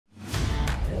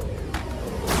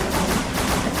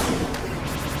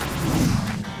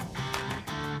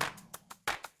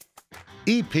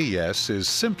EPS is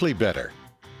simply better.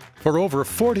 For over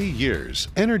 40 years,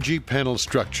 Energy Panel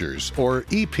Structures, or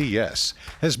EPS,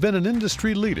 has been an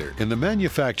industry leader in the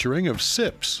manufacturing of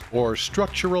SIPs, or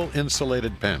structural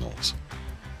insulated panels.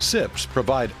 SIPs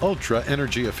provide ultra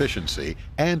energy efficiency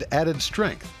and added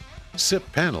strength. SIP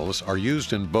panels are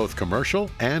used in both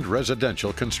commercial and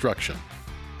residential construction.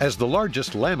 As the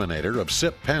largest laminator of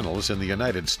SIP panels in the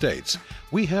United States,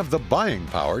 we have the buying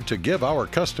power to give our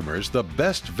customers the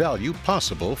best value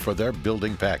possible for their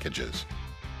building packages.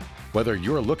 Whether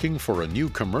you're looking for a new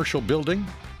commercial building,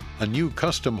 a new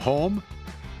custom home,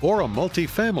 or a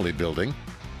multi-family building,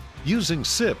 using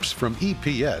SIPs from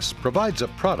EPS provides a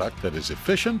product that is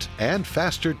efficient and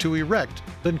faster to erect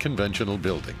than conventional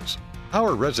buildings.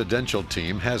 Our residential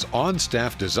team has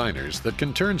on-staff designers that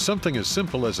can turn something as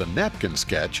simple as a napkin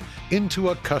sketch into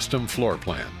a custom floor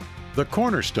plan. The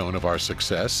cornerstone of our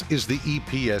success is the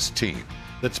EPS team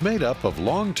that's made up of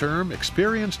long-term,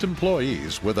 experienced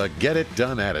employees with a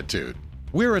get-it-done attitude.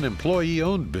 We're an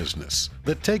employee-owned business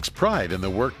that takes pride in the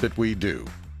work that we do.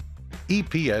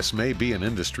 EPS may be an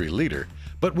industry leader,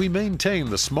 but we maintain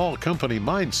the small company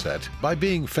mindset by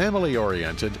being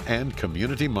family-oriented and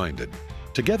community-minded.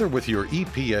 Together with your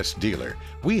EPS dealer,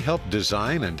 we help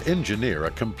design and engineer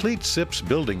a complete SIPs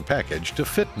building package to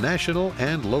fit national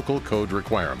and local code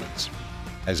requirements.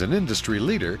 As an industry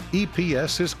leader,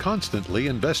 EPS is constantly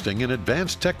investing in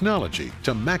advanced technology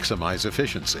to maximize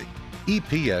efficiency.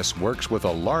 EPS works with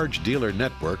a large dealer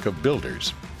network of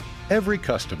builders. Every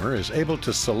customer is able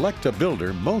to select a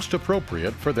builder most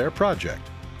appropriate for their project.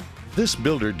 This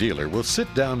builder dealer will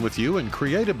sit down with you and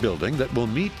create a building that will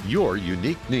meet your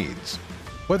unique needs.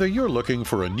 Whether you're looking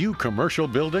for a new commercial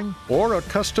building or a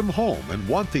custom home and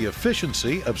want the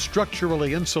efficiency of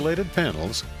structurally insulated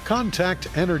panels, contact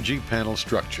Energy Panel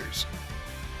Structures.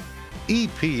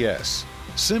 EPS,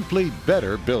 simply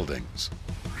better buildings.